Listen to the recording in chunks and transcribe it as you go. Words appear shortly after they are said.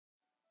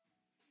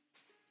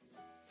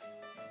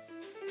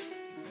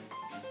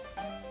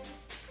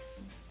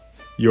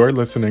You're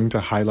listening to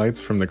highlights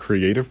from the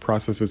Creative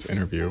Processes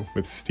interview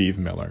with Steve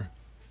Miller.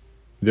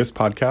 This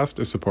podcast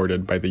is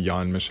supported by the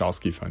Jan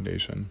Michalski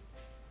Foundation.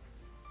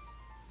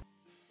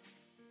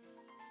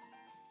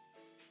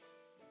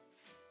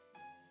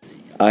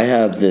 I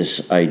have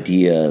this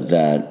idea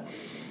that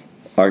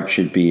art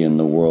should be in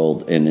the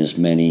world in as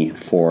many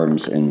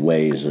forms and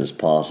ways as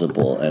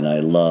possible, and I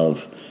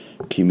love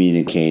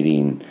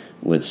communicating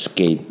with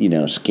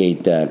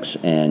skate decks,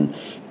 and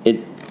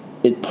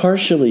it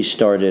partially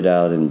started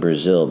out in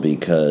Brazil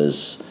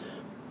because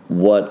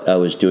what I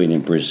was doing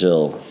in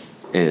Brazil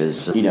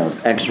is,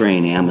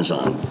 X-raying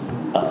Amazon,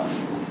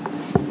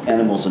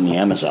 animals in the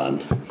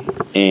Amazon.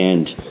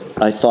 And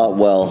I thought,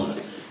 well,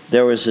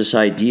 there was this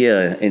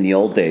idea in the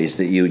old days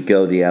that you would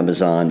go to the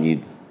Amazon,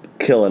 you'd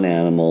kill an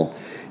animal,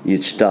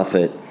 you'd stuff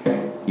it,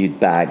 you'd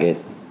bag it,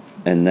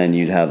 and then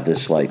you'd have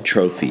this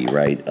trophy,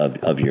 right,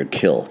 of your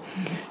kill.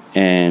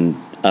 And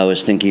I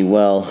was thinking,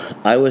 well,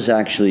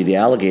 the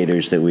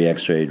alligators that we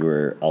x-rayed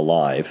were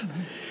alive,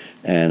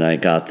 and I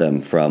got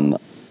them from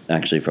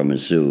a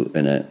zoo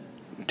in a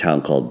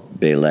town called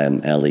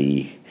Belém,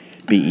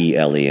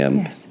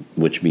 Belem, yes,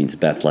 which means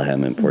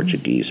Bethlehem in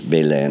Portuguese,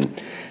 Belém.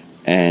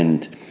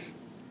 And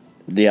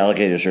the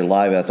alligators are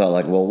alive. I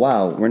thought, well,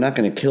 wow, we're not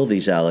going to kill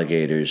these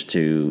alligators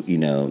to,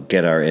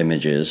 get our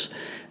images.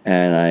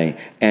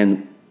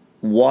 And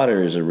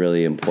water is a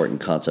really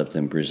important concept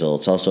in Brazil.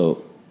 It's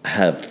also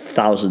have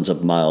thousands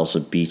of miles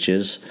of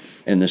beaches,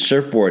 and the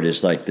surfboard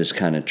is like this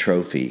kind of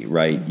trophy,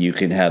 right? You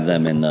can have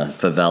them in the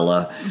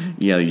favela.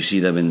 You see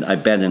them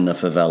I've been in the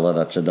favela.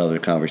 That's another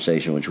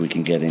conversation which we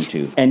can get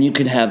into. And you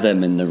can have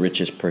them in the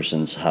richest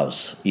person's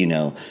house,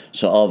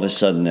 So all of a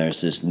sudden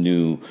there's this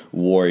new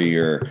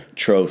warrior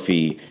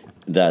trophy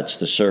that's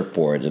the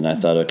surfboard. And I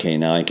thought, okay,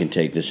 now I can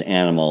take this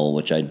animal,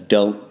 which I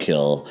don't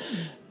kill,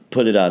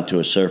 put it onto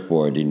a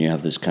surfboard, and you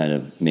have this kind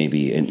of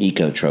maybe an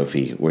eco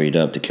trophy where you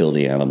don't have to kill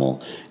the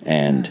animal.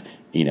 And,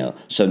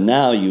 so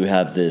now you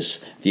have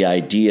the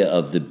idea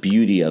of the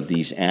beauty of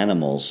these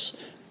animals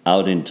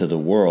out into the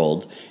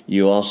world.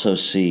 You also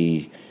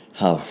see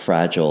how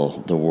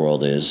fragile the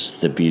world is,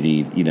 the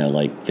beauty,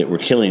 that we're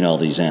killing all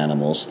these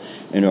animals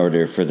in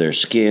order for their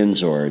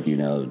skins or,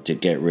 to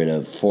get rid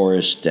of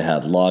forests, to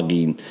have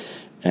logging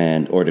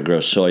or to grow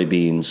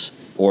soybeans,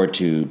 or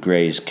to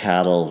graze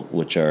cattle,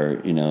 which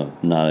are,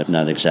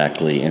 not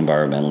exactly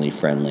environmentally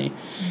friendly.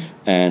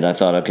 And I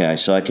thought, okay,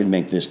 so I can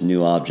make this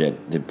new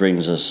object that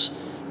brings us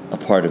a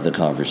part of the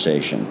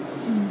conversation.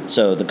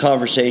 So how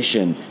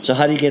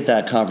do you get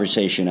that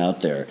conversation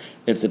out there?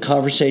 If the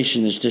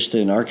conversation is just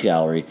in an art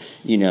gallery,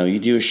 you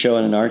do a show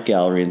in an art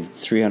gallery and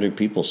 300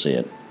 people see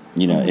it,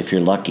 if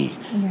you're lucky.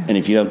 Yeah. And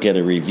if you don't get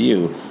a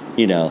review,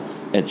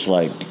 it's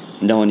like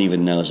no one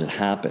even knows it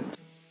happened.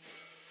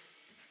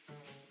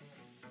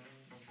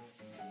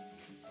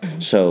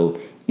 So,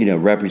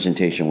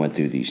 representation went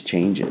through these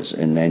changes,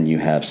 and then you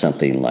have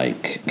something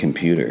like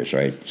computers,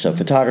 right? So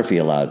photography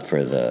allowed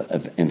for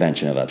the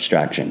invention of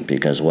abstraction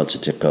because once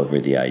it took over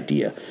the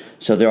idea.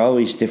 So there are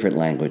always different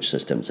language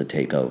systems that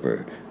take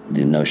over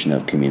the notion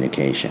of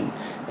communication.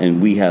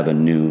 And we have a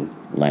new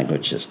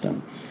language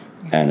system,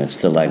 and it's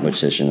the language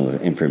system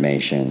of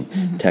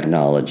information,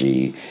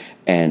 technology.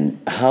 And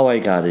how I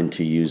got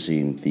into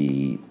using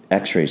the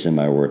X-rays in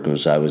my work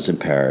was I was in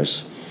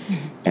Paris,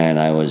 and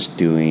I was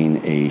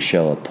doing a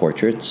show of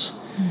portraits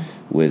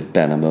with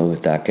Benham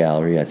at that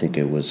gallery. I think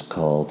it was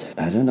called,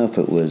 I don't know if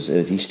it was,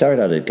 he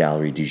started out at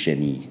Gallery du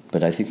Génie,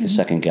 but I think the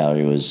second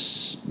gallery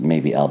was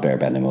maybe Albert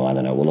Benham. I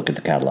don't know. We'll look at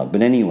the catalog.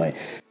 But anyway,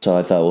 so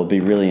I thought it would be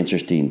really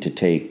interesting to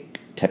take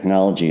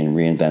technology and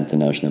reinvent the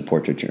notion of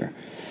portraiture.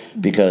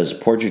 Because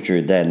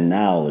portraiture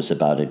now is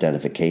about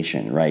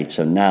identification, right?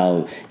 So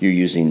now you're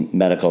using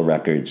medical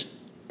records,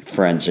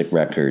 forensic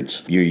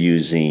records, you're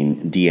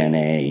using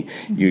DNA,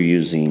 you're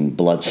using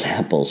blood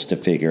samples to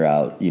figure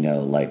out,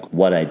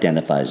 what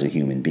identifies a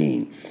human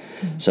being.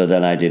 So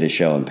then I did a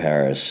show in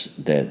Paris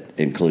that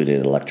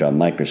included electron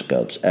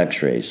microscopes,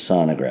 x-rays,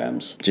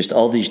 sonograms, just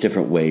all these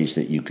different ways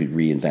that you could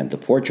reinvent the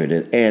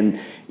portrait. And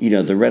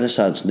the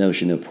Renaissance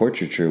notion of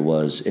portraiture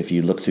was if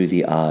you look through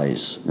the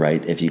eyes,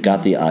 right? If you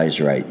got the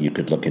eyes right, you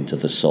could look into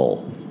the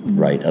soul,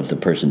 right, of the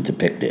person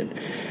depicted.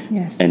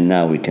 Yes. And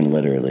now we can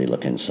literally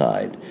look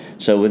inside.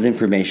 So with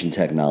information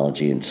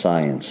technology and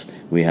science,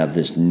 we have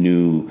this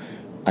new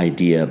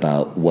idea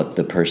about what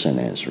the person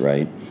is,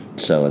 right?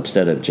 So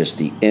instead of just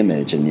the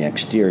image and the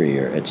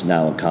exterior, it's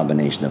now a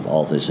combination of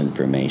all this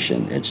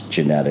information. It's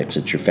genetics,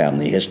 it's your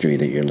family history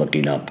that you're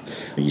looking up.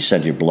 You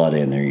send your blood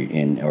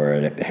or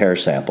a hair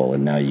sample,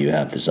 and now you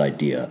have this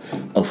idea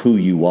of who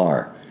you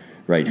are,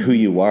 right? Who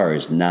you are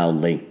is now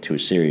linked to a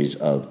series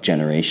of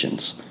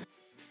generations.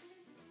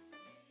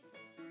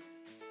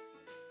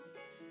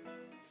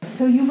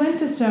 So you went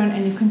to CERN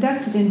and you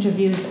conducted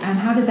interviews, and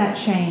how did that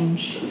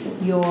change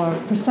your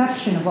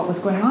perception of what was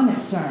going on at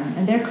CERN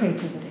and their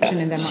creativity in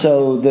their mind?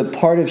 So the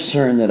part of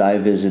CERN that I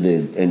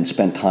visited and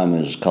spent time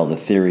in is called the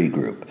theory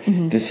group.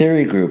 The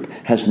theory group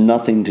has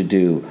nothing to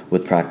do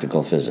with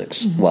practical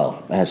physics.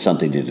 Well, it has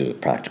something to do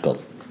with practical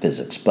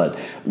physics. But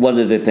one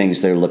of the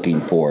things they're looking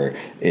for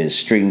is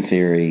string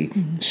theory,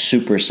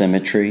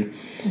 supersymmetry.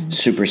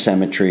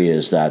 Supersymmetry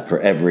is that for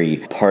every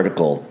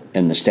particle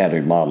in the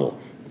standard model,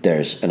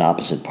 there's an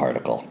opposite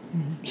particle.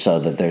 So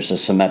that there's a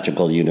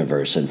symmetrical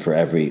universe, and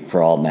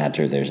for all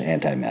matter, there's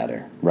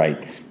antimatter,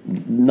 right?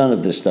 None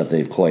of this stuff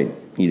they've quite,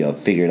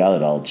 figured out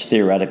at all. It's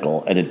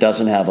theoretical, and it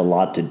doesn't have a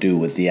lot to do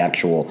with the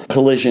actual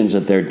collisions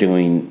that they're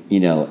doing,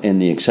 in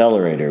the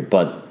accelerator.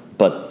 But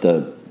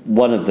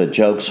one of the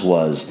jokes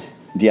was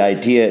the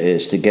idea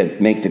is to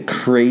make the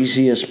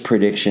craziest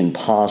prediction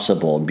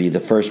possible and be the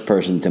first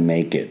person to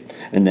make it,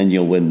 and then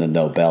you'll win the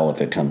Nobel if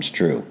it comes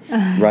true,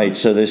 right?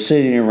 So they're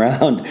sitting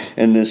around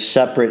in this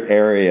separate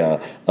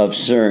area of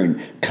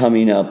CERN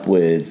coming up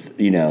with,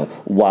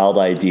 wild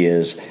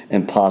ideas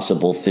and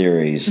possible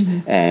theories.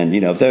 And,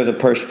 if they're the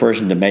first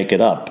person to make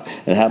it up,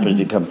 it happens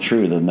to come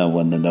true, then they'll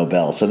win the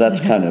Nobel. So that's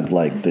kind of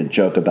like the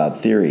joke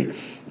about theory.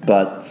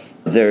 But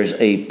there's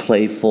a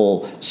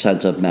playful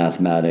sense of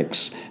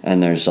mathematics,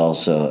 and there's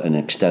also an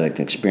aesthetic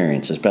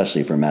experience,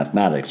 especially for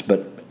mathematics.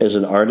 But as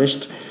an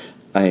artist,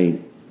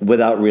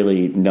 without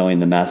really knowing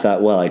the math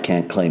that well, I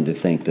can't claim to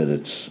think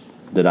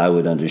that I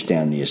would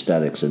understand the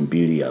aesthetics and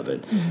beauty of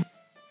it.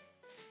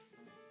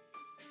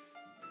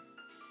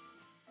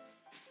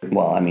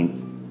 Well,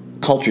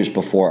 cultures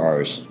before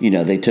ours,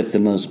 they took the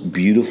most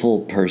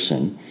beautiful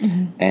person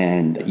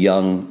and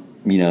young,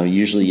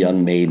 usually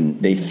young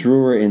maiden, they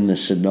threw her in the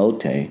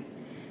cenote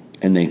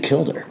and they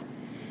killed her.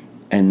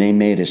 And they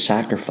made a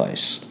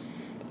sacrifice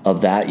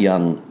of that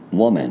young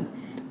woman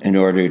in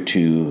order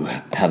to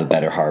have a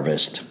better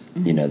harvest.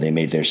 They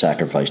made their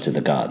sacrifice to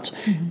the gods.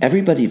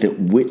 Everybody that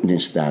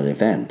witnessed that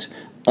event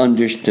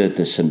understood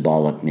the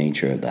symbolic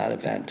nature of that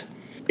event.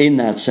 In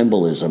that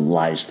symbolism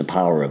lies the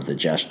power of the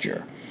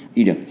gesture.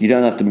 You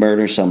don't have to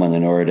murder someone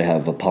in order to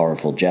have a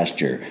powerful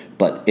gesture,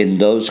 but in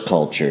those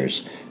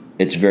cultures,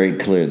 it's very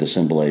clear the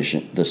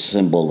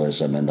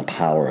symbolism and the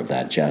power of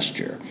that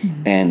gesture.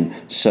 And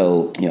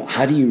so,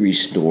 how do you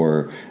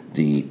restore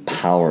the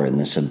power and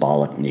the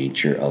symbolic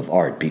nature of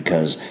art?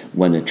 Because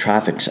when it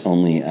traffics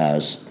only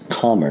as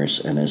commerce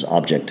and as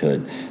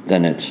objecthood,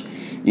 then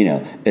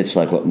it's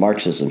like what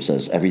Marxism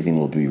says, everything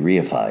will be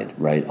reified,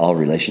 right? All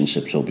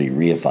relationships will be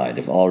reified.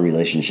 If all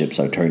relationships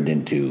are turned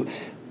into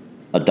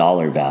a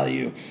dollar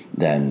value,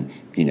 then,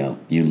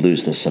 you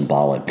lose the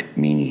symbolic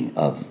meaning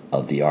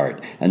of the art.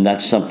 And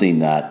that's something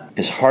that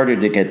is harder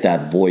to get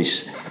that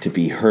voice to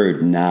be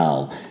heard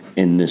now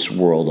in this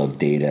world of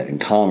data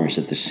and commerce.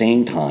 At the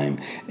same time,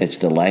 it's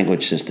the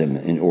language system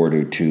in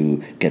order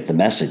to get the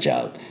message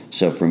out.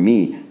 So for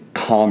me,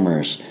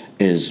 commerce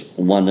is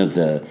one of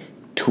the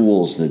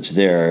tools that's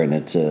there, and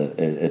it's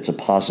a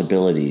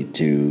possibility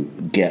to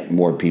get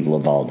more people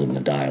involved in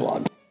the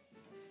dialogue.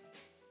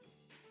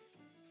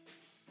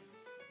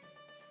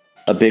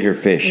 A bigger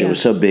fish. Yeah. It was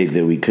so big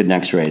that we couldn't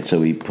X-ray it, so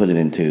we put it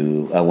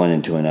I went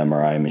into an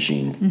MRI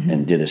machine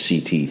and did a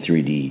CT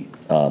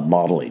 3D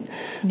modeling.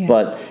 Yeah.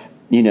 But,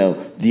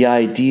 the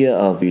idea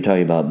of, you're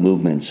talking about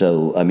movement,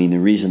 so, the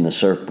reason the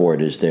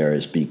surfboard is there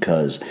is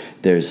because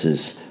there's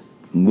this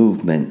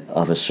movement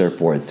of a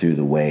surfboard through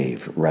the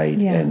wave, right?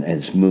 Yeah. And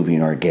it's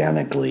moving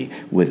organically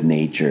with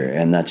nature,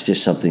 and that's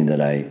just something that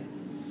I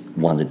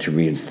wanted to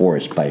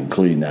reinforce by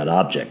including that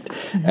object.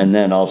 And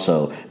then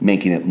also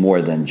making it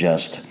more than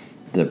just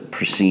the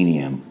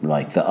proscenium,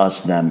 like the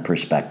us-them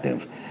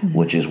perspective,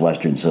 which is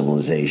Western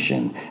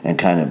civilization, and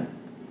kind of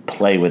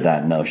play with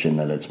that notion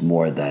that it's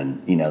more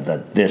than,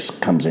 that this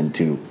comes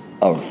into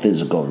a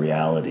physical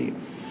reality,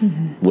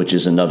 which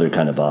is another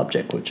kind of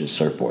object, which is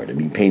surfboard.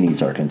 Paintings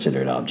are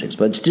considered objects,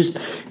 but it's just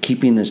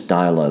keeping this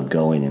dialogue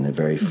going in a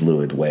very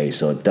fluid way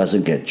so it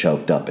doesn't get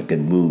choked up. It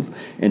can move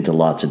into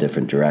lots of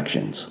different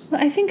directions.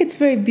 Well, I think it's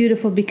very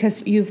beautiful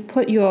because you've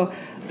put your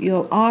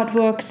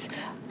artworks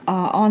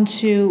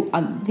onto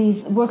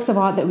these works of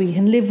art that we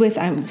can live with.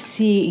 I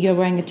see you're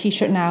wearing a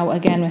T-shirt now,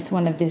 again, with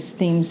one of these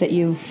themes that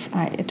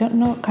I don't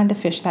know what kind of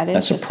fish that is.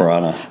 That's a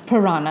piranha.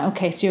 Piranha,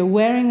 okay. So you're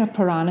wearing a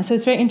piranha. So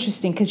it's very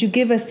interesting because you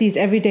give us these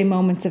everyday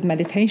moments of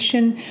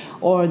meditation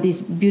or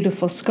these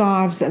beautiful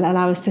scarves that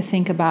allow us to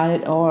think about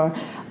it or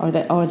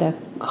the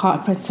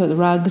carpets or the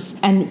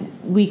rugs, and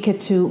we get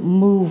to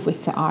move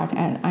with the art.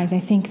 And I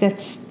think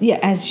that's,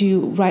 as you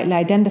rightly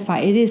identify,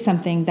 it is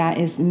something that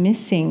is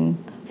missing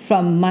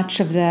from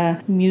much of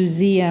the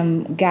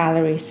museum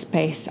gallery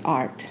space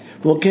art.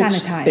 Well,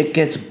 it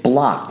gets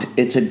blocked.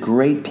 It's a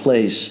great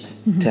place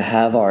to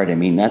have art.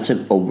 That's a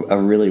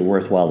really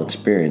worthwhile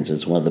experience.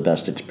 It's one of the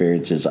best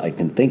experiences I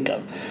can think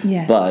of.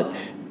 Yes. But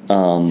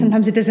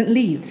sometimes it doesn't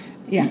leave.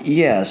 Yeah.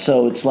 Yeah,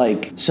 so it's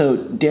like,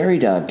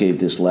 Derrida gave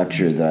this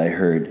lecture that I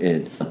heard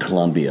at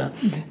Columbia,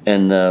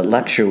 and the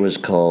lecture was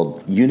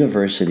called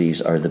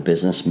Universities Are the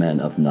Businessmen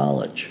of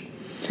Knowledge.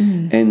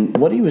 And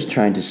what he was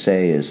trying to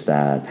say is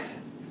that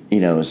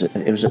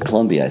it was at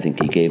Columbia, I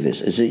think he gave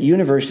this, is that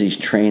universities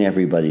train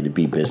everybody to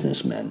be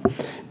businessmen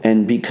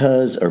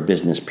or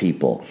business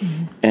people.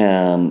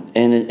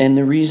 And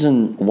the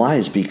reason why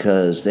is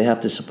because they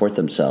have to support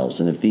themselves.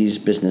 And if these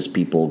business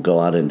people go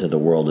out into the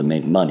world and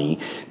make money,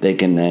 they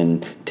can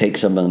then take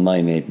some of the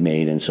money they've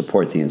made and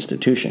support the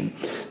institution.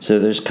 So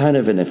there's kind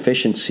of an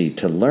efficiency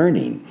to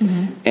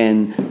learning.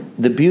 And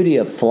the beauty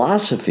of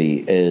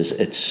philosophy is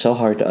it's so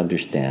hard to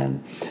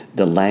understand.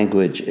 The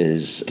language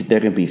there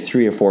can be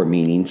 3 or 4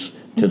 meanings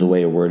to the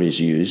way a word is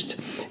used.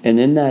 And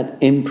in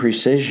that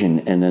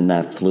imprecision and in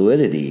that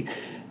fluidity,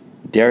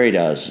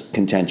 Derrida's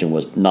contention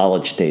was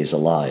knowledge stays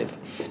alive.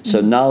 So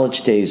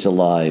knowledge stays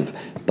alive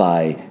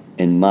by,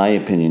 in my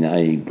opinion, I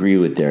agree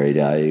with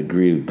Derrida, I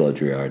agree with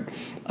Baudrillard,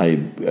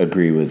 I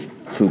agree with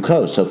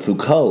Foucault. So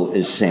Foucault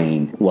is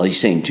saying, he's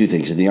saying 2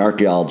 things. In the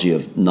archaeology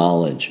of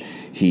knowledge,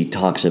 he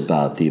talks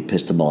about the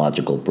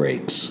epistemological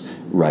breaks,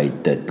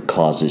 right, that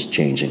causes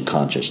change in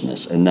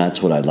consciousness. And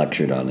that's what I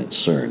lectured on at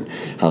CERN,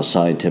 how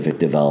scientific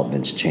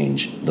developments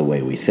change the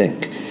way we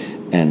think.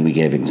 And we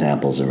gave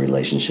examples of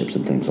relationships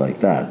and things like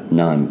that.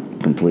 Now I'm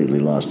completely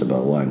lost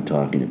about why I'm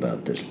talking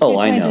about this.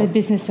 I know. The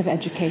business of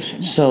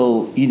education.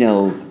 So,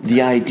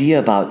 the idea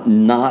about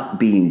not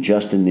being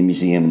just in the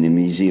museum, and the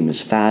museum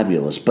is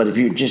fabulous, but if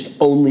you're just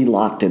only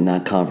locked in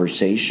that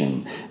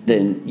conversation,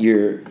 then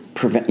you're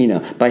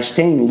by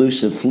staying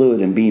loose and fluid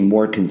and being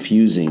more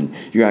confusing,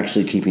 you're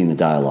actually keeping the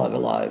dialogue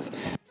alive.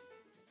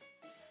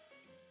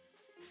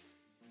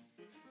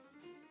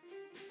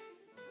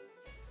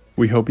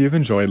 We hope you've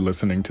enjoyed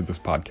listening to this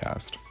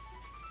podcast.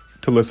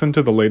 To listen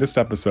to the latest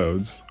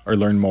episodes or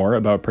learn more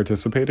about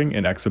participating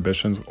in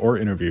exhibitions or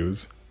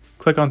interviews,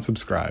 click on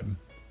subscribe.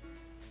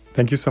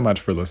 Thank you so much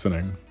for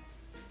listening.